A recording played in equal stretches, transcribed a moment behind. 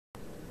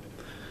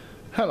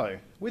Hello,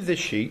 with this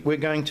sheet we're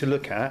going to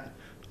look at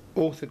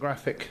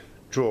orthographic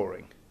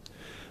drawing.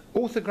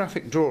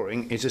 Orthographic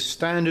drawing is a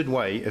standard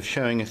way of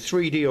showing a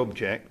 3D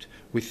object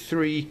with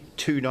three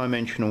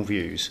two-dimensional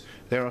views.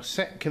 There are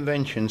set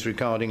conventions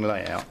regarding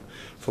layout.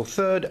 For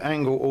third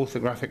angle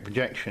orthographic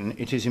projection,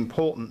 it is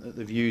important that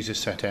the views are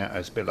set out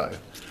as below.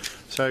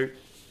 So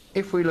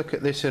if we look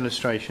at this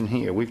illustration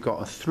here, we've got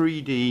a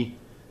 3D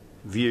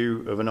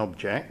view of an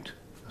object,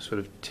 a sort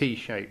of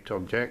T-shaped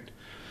object,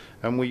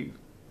 and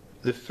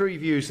the three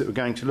views that we're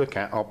going to look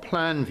at are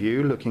plan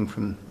view, looking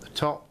from the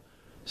top,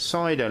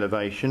 side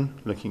elevation,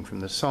 looking from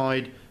the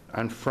side,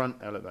 and front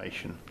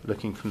elevation,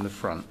 looking from the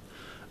front.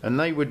 And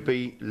they would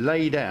be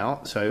laid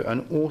out, so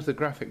an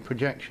orthographic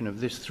projection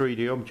of this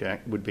 3D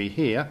object would be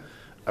here,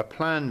 a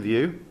plan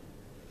view,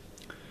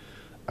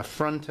 a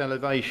front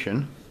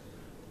elevation,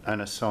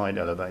 and a side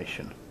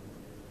elevation.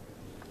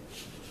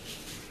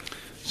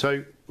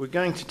 So we're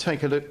going to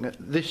take a look at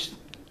this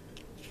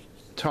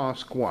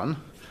task 1.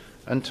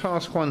 And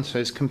task 1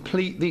 says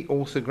complete the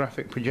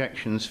orthographic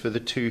projections for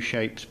the two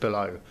shapes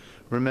below.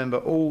 Remember,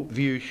 all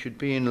views should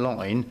be in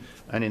line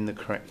and in the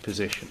correct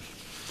position.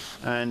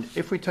 And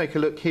if we take a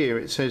look here,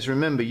 it says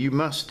remember you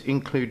must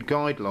include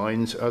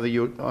guidelines,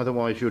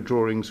 otherwise your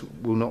drawings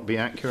will not be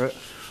accurate.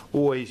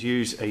 Always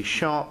use a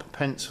sharp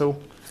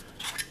pencil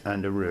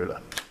and a ruler.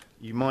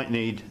 You might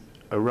need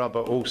a rubber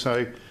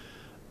also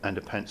and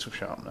a pencil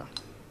sharpener.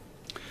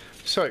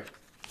 So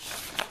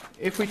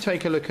if we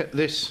take a look at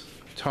this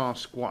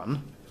task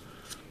 1,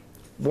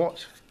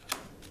 what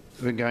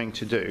we're going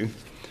to do,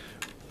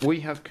 we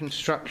have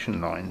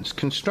construction lines.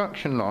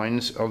 Construction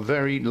lines are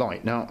very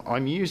light. Now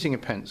I'm using a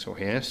pencil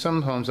here,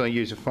 sometimes I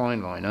use a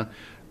fine liner,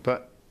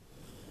 but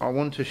I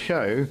want to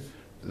show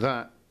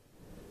that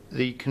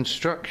the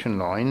construction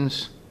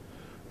lines,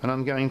 and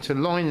I'm going to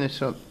line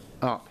this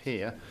up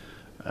here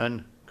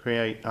and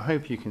create, I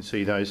hope you can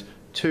see those,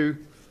 two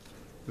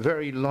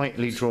very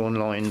lightly drawn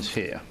lines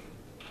here.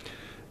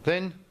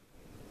 Then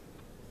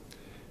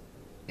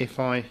if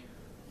I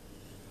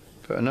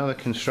put another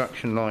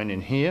construction line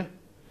in here,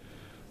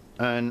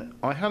 and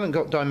I haven't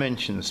got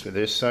dimensions for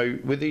this, so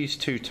with these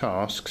two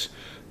tasks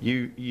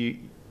you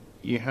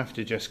have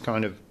to just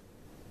kind of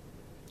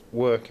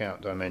work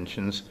out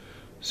dimensions.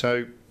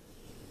 So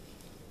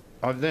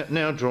I've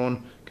now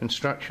drawn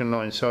construction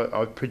lines, so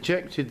I've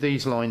projected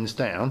these lines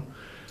down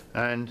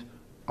and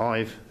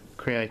I've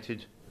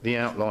created the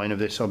outline of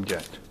this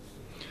object.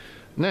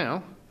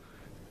 Now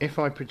if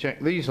I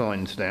project these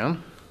lines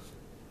down,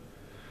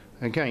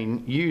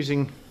 again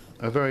using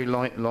a very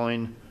light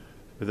line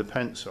with a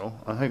pencil,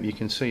 I hope you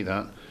can see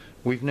that,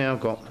 we've now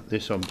got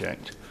this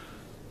object.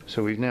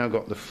 So we've now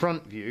got the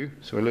front view,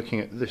 so we're looking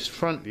at this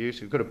front view,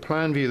 so we've got a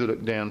plan view that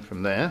looked down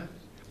from there,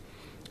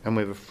 and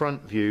we have a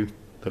front view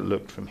that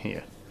looked from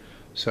here.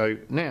 So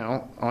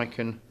now I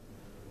can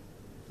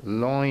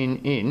line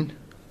in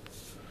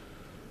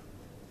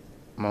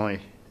my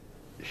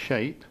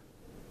shape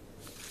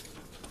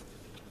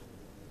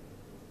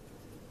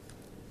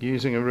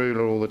using a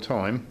ruler all the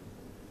time.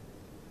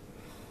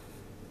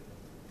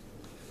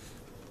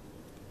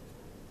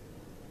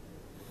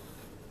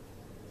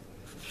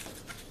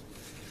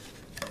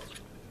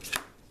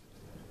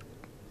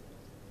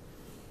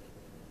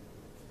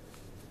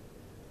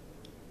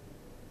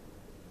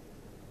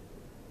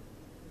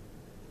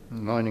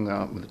 And lining that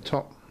up with the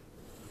top.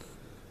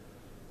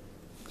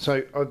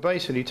 So I've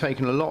basically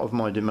taken a lot of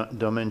my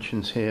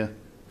dimensions here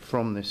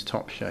from this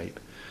top shape.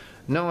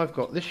 Now I've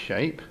got this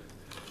shape,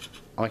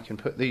 I can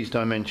put these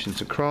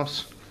dimensions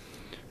across,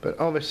 but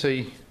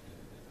obviously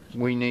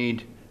we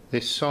need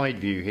this side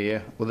view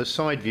here. Well, the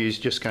side view is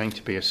just going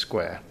to be a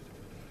square.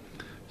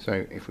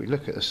 So if we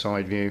look at the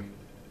side view,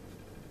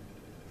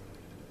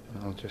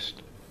 I'll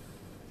just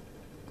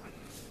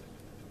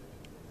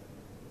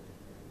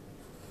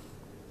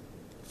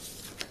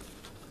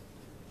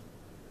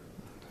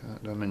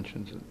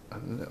dimensions a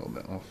little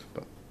bit off,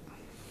 but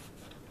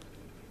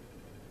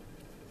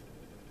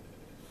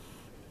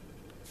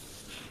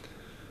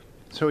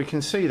so we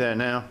can see there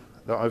now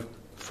that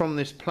from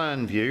this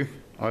plan view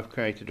I've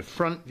created a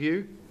front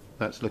view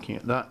that's looking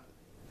at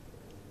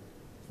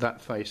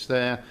that face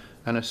there,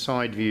 and a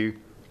side view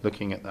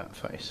looking at that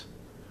face.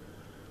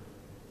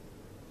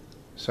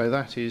 So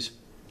that is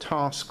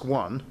task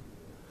 1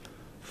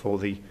 for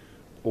the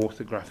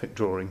orthographic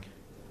drawing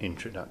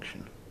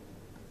introduction.